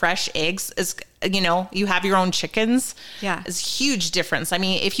farm fresh eggs, you have your own chickens. Yeah. It's a huge difference. I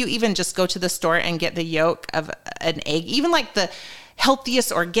mean, if you even just go to the store and get the yolk of an egg, even like the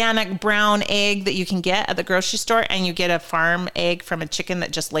healthiest organic brown egg that you can get at the grocery store, and you get a farm egg from a chicken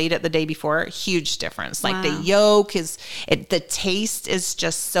that just laid it the day before, huge difference. Like the yolk the taste is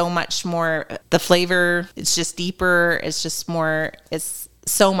just so much more, the flavor, it's just deeper. It's just more, it's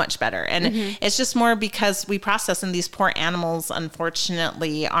so much better. And it's just more because we process, and these poor animals,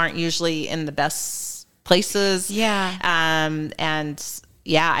 unfortunately, aren't usually in the best places. Yeah.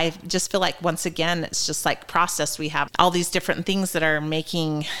 I just feel like, once again, it's just like processed. We have all these different things that are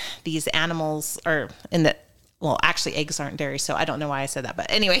making these animals, well, actually, eggs aren't dairy, so I don't know why I said that.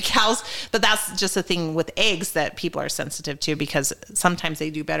 But anyway, cows, but that's just a thing with eggs that people are sensitive to, because sometimes they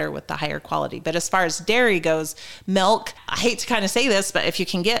do better with the higher quality. But as far as dairy goes, milk, I hate to kind of say this, but if you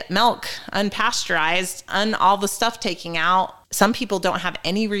can get milk unpasteurized, all the stuff taken out, some people don't have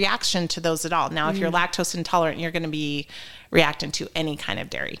any reaction to those at all. Now, if you're lactose intolerant, you're going to be reacting to any kind of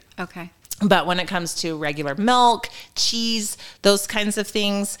dairy. Okay. But when it comes to regular milk, cheese, those kinds of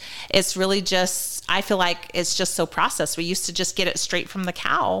things, it's really just, I feel like it's just so processed. We used to just get it straight from the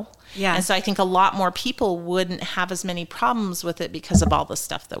cow. Yeah. And so I think a lot more people wouldn't have as many problems with it because of all the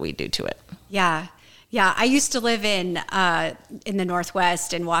stuff that we do to it. Yeah. Yeah, I used to live in the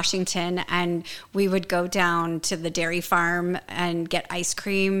Northwest in Washington, and we would go down to the dairy farm and get ice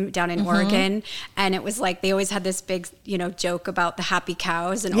cream down in Oregon. And it was like they always had this big, joke about the happy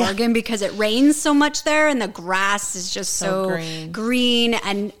cows in Oregon because it rains so much there, and the grass is just so green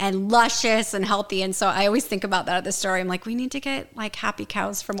and luscious and healthy. And so I always think about that at the store. I'm like, we need to get like happy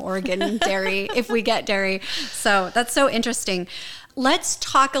cows from Oregon dairy if we get dairy. So that's so interesting. Let's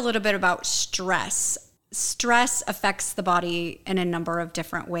talk a little bit about stress. Stress affects the body in a number of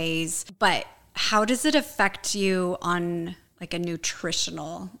different ways, but how does it affect you on like a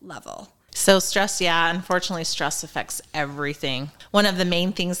nutritional level? So stress, unfortunately, stress affects everything. One of the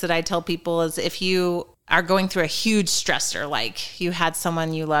main things that I tell people is if you are going through a huge stressor, like you had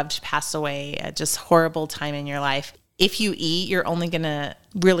someone you loved pass away, a just horrible time in your life, if you eat, you're only going to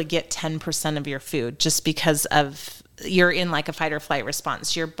really get 10% of your food just because of you're in like a fight or flight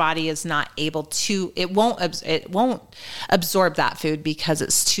response. Your body is not able to, it won't absorb that food because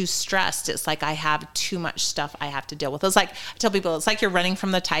it's too stressed. It's like, I have too much stuff I have to deal with. It's like, I tell people, it's like you're running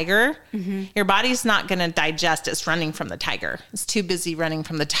from the tiger. Your body's not going to digest. It's running from the tiger. It's too busy running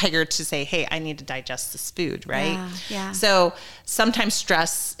from the tiger to say, hey, I need to digest this food. Right. Yeah. So sometimes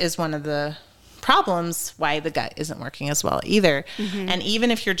stress is one of the problems why the gut isn't working as well either. And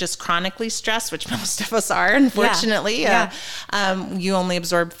even if you're just chronically stressed, which most of us are, unfortunately, you only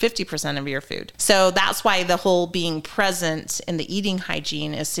absorb 50% of your food. So that's why the whole being present in the eating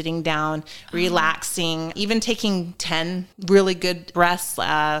hygiene is sitting down, relaxing, even taking 10 really good breaths.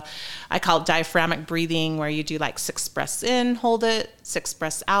 I call it diaphragmatic breathing, where you do like 6 breaths in, hold it, 6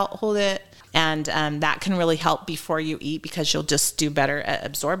 breaths out, hold it. And that can really help before you eat because you'll just do better at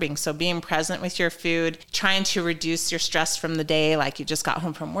absorbing. So being present with your food, trying to reduce your stress from the day, like you just got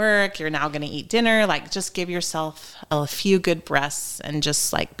home from work, you're now going to eat dinner, like just give yourself a few good breaths and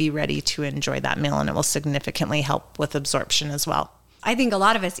just like be ready to enjoy that meal. And it will significantly help with absorption as well. I think a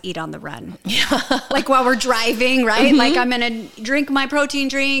lot of us eat on the run. Like while we're driving, right? Like I'm going to drink my protein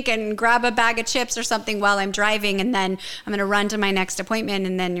drink and grab a bag of chips or something while I'm driving. And then I'm going to run to my next appointment.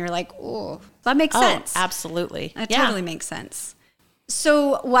 And then you're like, oh, that makes sense. Absolutely. That totally makes sense.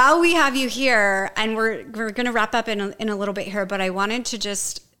 So while we have you here, and we're going to wrap up in a little bit here, but I wanted to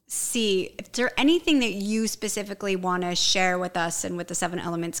just see if there anything that you specifically want to share with us and with the 7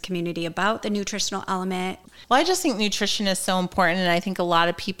 Elements community about the nutritional element. Well, I just think nutrition is so important, and I think a lot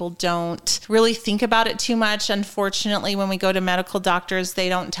of people don't really think about it too much. Unfortunately, when we go to medical doctors, they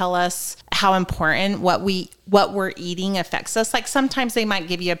don't tell us how important what we're eating affects us. Like sometimes they might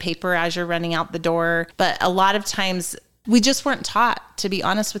give you a paper as you're running out the door, but a lot of times we just weren't taught, to be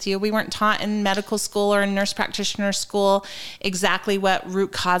honest with you. We weren't taught in medical school or in nurse practitioner school exactly what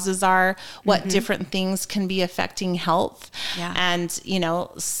root causes are, what different things can be affecting health. Yeah. And,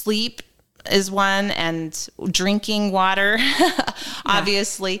 sleep is one, and drinking water,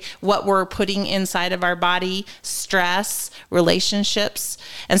 obviously, what we're putting inside of our body, stress, relationships.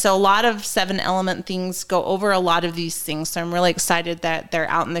 And so a lot of 7 element things go over a lot of these things. So I'm really excited that they're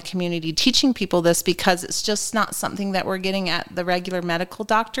out in the community teaching people this, because it's just not something that we're getting at the regular medical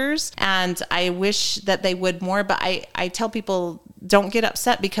doctors. And I wish that they would more, but I tell people, don't get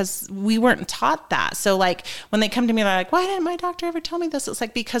upset because we weren't taught that. So like when they come to me, they're like, why didn't my doctor ever tell me this? It's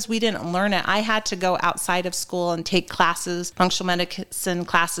like, because we didn't learn it. I had to go outside of school and take classes, functional medicine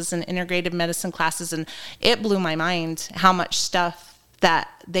classes and integrative medicine classes. And it blew my mind how much stuff that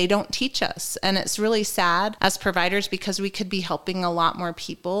they don't teach us. And it's really sad as providers, because we could be helping a lot more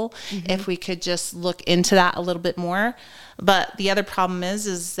people if we could just look into that a little bit more. But the other problem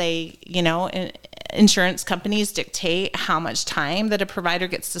is they, insurance companies dictate how much time that a provider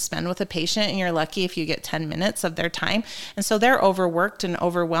gets to spend with a patient, and you're lucky if you get 10 minutes of their time. And so they're overworked and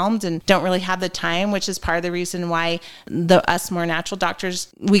overwhelmed and don't really have the time, which is part of the reason why us more natural doctors,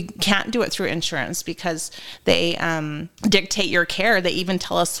 we can't do it through insurance, because they dictate your care. They even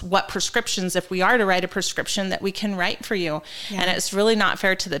tell us what prescriptions, if we are to write a prescription, that we can write for you. Yeah. And it's really not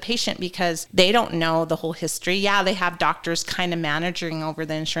fair to the patient, because they don't know the whole history. Yeah, they have doctors kind of managing over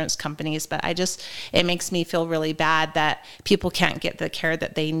the insurance companies, but it makes me feel really bad that people can't get the care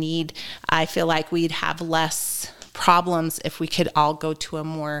that they need. I feel like we'd have less problems if we could all go to a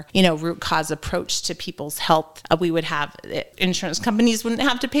more, root cause approach to people's health. We would have, insurance companies wouldn't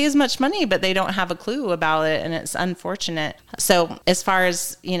have to pay as much money, but they don't have a clue about it, and it's unfortunate. So as far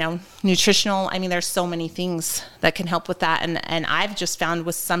as, nutritional, there's so many things that can help with that. And I've just found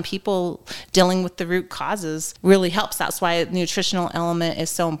with some people, dealing with the root causes really helps. That's why a nutritional element is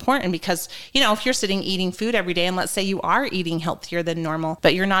so important, because, if you're sitting eating food every day, and let's say you are eating healthier than normal,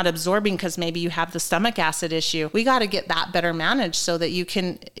 but you're not absorbing because maybe you have the stomach acid issue, we got to get that better managed so that you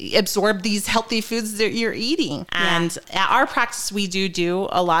can absorb these healthy foods that you're eating. Yeah. And at our practice, we do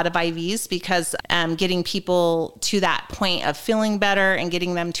a lot of IVs, because getting people to that point of feeling better and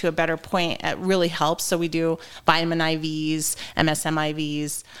getting them to a better point, it really helps. So we do vitamin IVs, MSM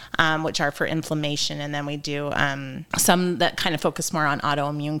IVs, which are for inflammation. And then we do some that kind of focus more on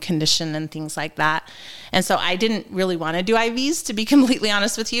autoimmune condition and things like that. And so I didn't really want to do IVs, to be completely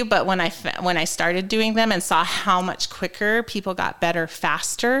honest with you. But when I started doing them and saw how much quicker people got better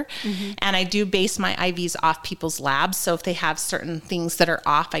faster, and I do base my IVs off people's labs. So if they have certain things that are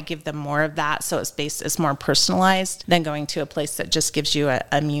off, I give them more of that. So it's more personalized than going to a place that just gives you an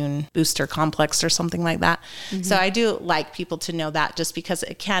immune booster complex or something like that. So I do like people to know that, just because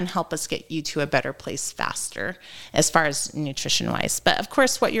it can help us get you to a better place faster as far as nutrition wise. But of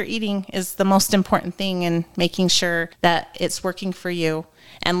course, what you're eating is the most important thing, and making sure that it's working for you,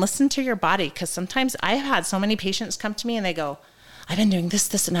 and listen to your body. Because sometimes I've had so many patients come to me and they go, I've been doing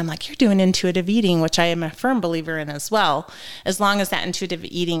this, and I'm like, you're doing intuitive eating, which I am a firm believer in as well, as long as that intuitive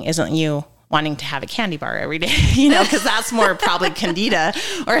eating isn't you wanting to have a candy bar every day, because that's more probably candida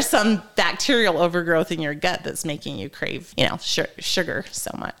or some bacterial overgrowth in your gut that's making you crave, sugar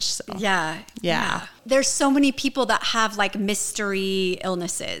so much. So yeah. There's so many people that have like mystery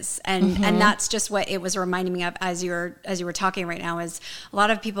illnesses, and that's just what it was reminding me of as you were talking right now. Is a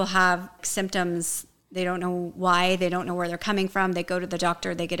lot of people have symptoms. They don't know why. They don't know where they're coming from. They go to the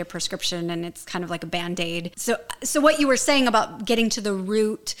doctor, they get a prescription, and it's kind of like a Band-Aid. So what you were saying about getting to the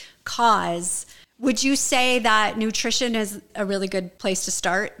root cause, would you say that nutrition is a really good place to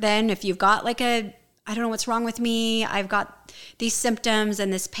start then? If you've got like I don't know what's wrong with me, I've got these symptoms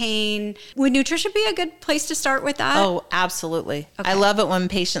and this pain, would nutrition be a good place to start with that? Oh, absolutely. Okay. I love it when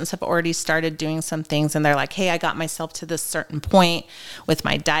patients have already started doing some things and they're like, hey, I got myself to this certain point with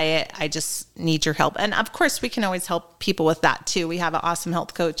my diet. I just need your help. And of course, we can always help people with that too. We have an awesome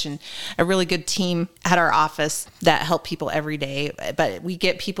health coach and a really good team at our office that help people every day. But we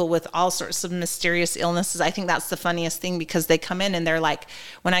get people with all sorts of mysterious illnesses. I think that's the funniest thing, because they come in and they're like,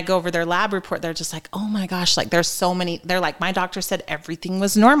 when I go over their lab report, they're just like, oh my gosh, like there's so many. They're like, my doctor said everything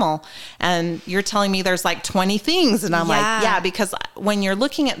was normal, and you're telling me there's like 20 things. And I'm like, yeah, because when you're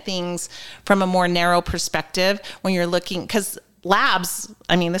looking at things from a more narrow perspective, when you're looking, because labs,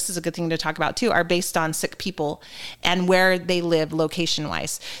 I mean, this is a good thing to talk about too, are based on sick people and where they live location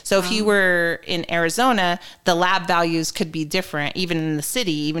wise. So if you were in Arizona, the lab values could be different, even in the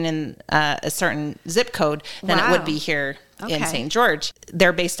city, even in a certain zip code, than it would be here in St. George.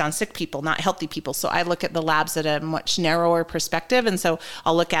 They're based on sick people, not healthy people. So I look at the labs at a much narrower perspective. And so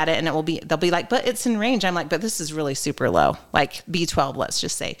I'll look at it and they'll be like, but it's in range. I'm like, but this is really super low. Like B12, let's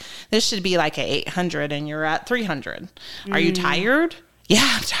just say. This should be like a 800 and you're at 300. Are you tired? Yeah,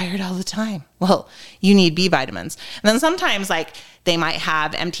 I'm tired all the time. Well, you need B vitamins. And then sometimes like they might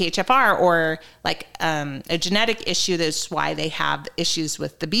have MTHFR or like a genetic issue. That's why they have issues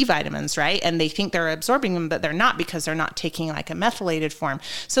with the B vitamins, right? And they think they're absorbing them, but they're not, because they're not taking like a methylated form.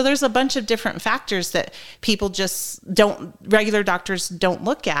 So there's a bunch of different factors that people just regular doctors don't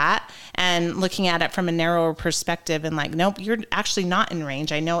look at, and looking at it from a narrower perspective and like, nope, you're actually not in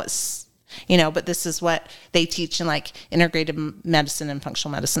range. I know it's, but this is what they teach in like integrative medicine and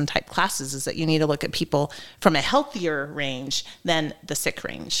functional medicine type classes, is that you need to look at people from a healthier range than the sick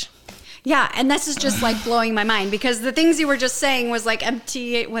range. Yeah, and this is just like blowing my mind, because the things you were just saying was like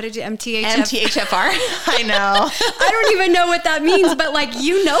MTHFR? I know. I don't even know what that means, but like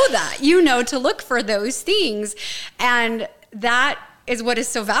that, to look for those things. And that is what is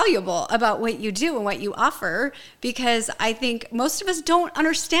so valuable about what you do and what you offer, because I think most of us don't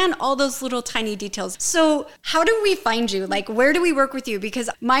understand all those little tiny details. So how do we find you? Like, where do we work with you? Because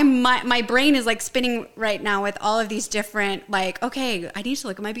my brain is like spinning right now with all of these different, like, okay, I need to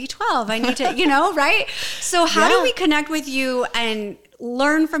look at my B12. I need to, right? So how do we connect with you and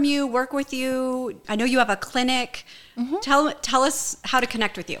learn from you, work with you? I know you have a clinic. Mm-hmm. Tell us how to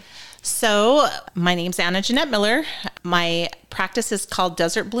connect with you. So my name's Anna Jeanette Miller. My practice is called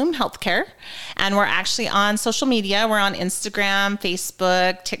Desert Bloom Healthcare, and we're actually on social media. We're on Instagram,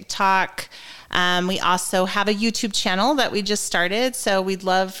 Facebook, TikTok. We also have a YouTube channel that we just started, so we'd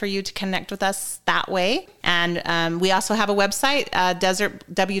love for you to connect with us that way. And we also have a website,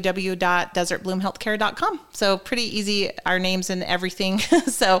 www.desertbloomhealthcare.com. So pretty easy, our names and everything.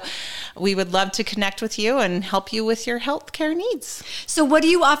 So we would love to connect with you and help you with your healthcare needs. So what do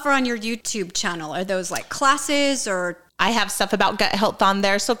you offer on your YouTube channel? Are those like classes or? I have stuff about gut health on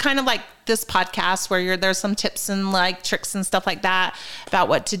there. So kind of like this podcast where there's some tips and like tricks and stuff like that about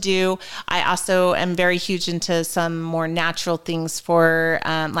what to do. I also am very huge into some more natural things for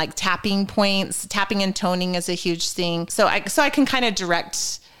like tapping points. Tapping and toning is a huge thing. So I can kind of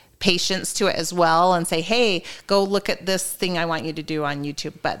direct patients to it as well and say, hey, go look at this thing I want you to do on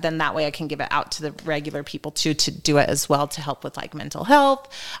YouTube. But then that way I can give it out to the regular people too, to do it as well, to help with like mental health,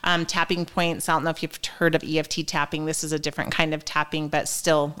 tapping points. I don't know if you've heard of EFT tapping. This is a different kind of tapping, but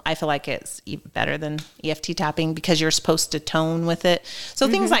still I feel like it's even better than EFT tapping because you're supposed to tone with it. So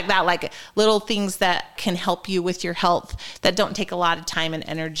things like that, like little things that can help you with your health that don't take a lot of time and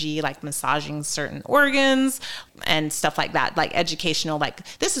energy, like massaging certain organs and stuff like that, like educational, like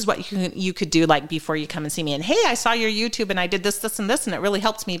this is what you could do like before you come and see me. And hey, I saw your YouTube and I did this, and this, and it really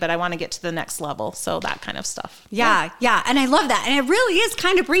helped me, but I want to get to the next level. So that kind of stuff. Yeah. And I love that. And it really is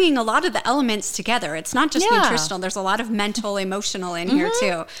kind of bringing a lot of the elements together. It's not just nutritional. There's a lot of mental, emotional in here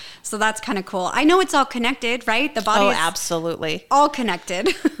too. So that's kind of cool. I know it's all connected, right? The body is absolutely all connected.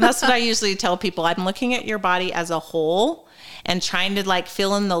 That's what I usually tell people. I'm looking at your body as a whole and trying to like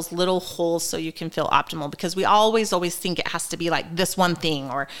fill in those little holes so you can feel optimal, because we always think it has to be like this one thing,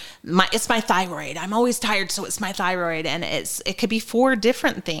 or it's my thyroid. I'm always tired, so it's my thyroid. And it could be 4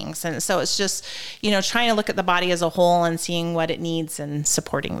 different things. And so it's just, trying to look at the body as a whole and seeing what it needs and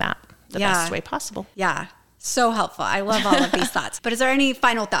supporting that the best way possible. Yeah. So helpful. I love all of these thoughts. But is there any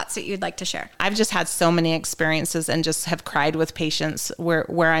final thoughts that you'd like to share? I've just had so many experiences and just have cried with patients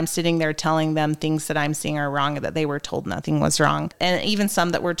where I'm sitting there telling them things that I'm seeing are wrong, that they were told nothing was wrong. And even some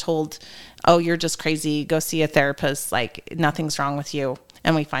that were told, oh, you're just crazy, go see a therapist, like nothing's wrong with you.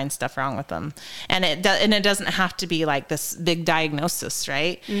 And we find stuff wrong with them. And it doesn't have to be like this big diagnosis,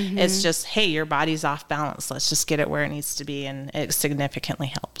 right? It's just, hey, your body's off balance. Let's just get it where it needs to be. And it significantly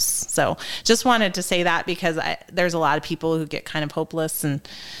helps. So just wanted to say that because there's a lot of people who get kind of hopeless and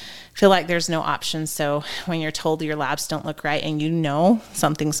feel like there's no option. So when you're told your labs don't look right and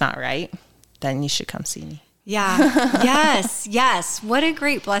something's not right, then you should come see me. Yeah. Yes. What a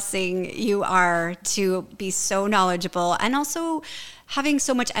great blessing you are to be so knowledgeable and also having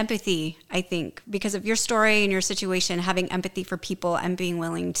so much empathy, I think, because of your story and your situation, having empathy for people and being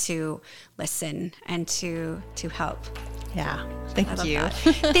willing to listen and to help. Yeah. Thank you.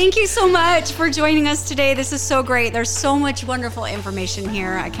 Thank you so much for joining us today. This is so great. There's so much wonderful information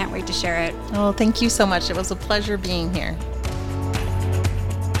here. I can't wait to share it. Oh, thank you so much. It was a pleasure being here.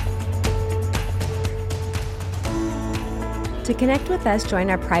 To connect with us, join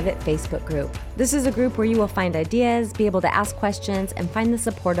our private Facebook group. This is a group where you will find ideas, be able to ask questions, and find the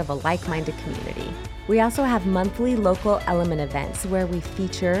support of a like-minded community. We also have monthly local element events where we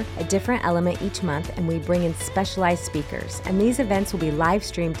feature a different element each month and we bring in specialized speakers. And these events will be live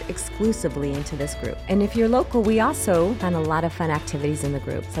streamed exclusively into this group. And if you're local, we also run a lot of fun activities in the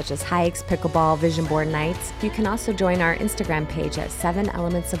group, such as hikes, pickleball, vision board nights. You can also join our Instagram page at 7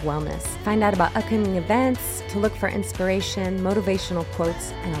 Elements of Wellness. Find out about upcoming events, to look for inspiration, motivational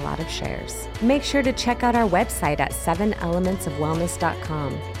quotes, and a lot of shares. Make sure to check out our website at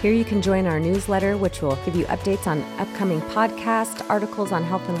 7elementsofwellness.com. Here you can join our newsletter, which will give you updates on upcoming podcasts, articles on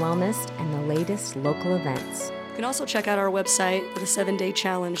health and wellness, and the latest local events. You can also check out our website for the 7-day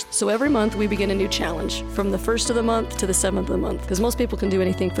challenge. So every month we begin a new challenge from the 1st of the month to the 7th of the month, because most people can do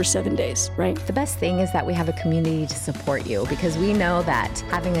anything for 7 days, right? The best thing is that we have a community to support you, because we know that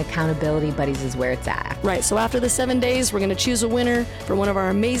having accountability buddies is where it's at. Right. So after the 7 days, we're going to choose a winner from one of our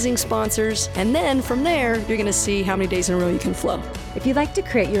amazing sponsors. And then from there, you're going to see how many days in a row you can flow. If you'd like to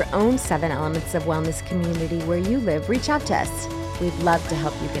create your own 7 Elements of Wellness community where you live, reach out to us. We'd love to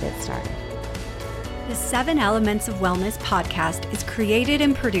help you get it started. The 7 Elements of Wellness podcast is created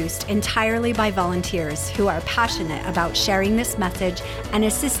and produced entirely by volunteers who are passionate about sharing this message and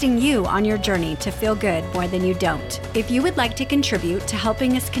assisting you on your journey to feel good more than you don't. If you would like to contribute to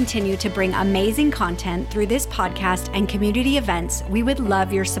helping us continue to bring amazing content through this podcast and community events, we would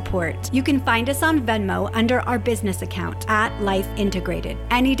love your support. You can find us on Venmo under our business account at Life Integrated.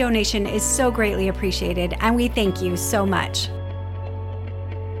 Any donation is so greatly appreciated, and we thank you so much.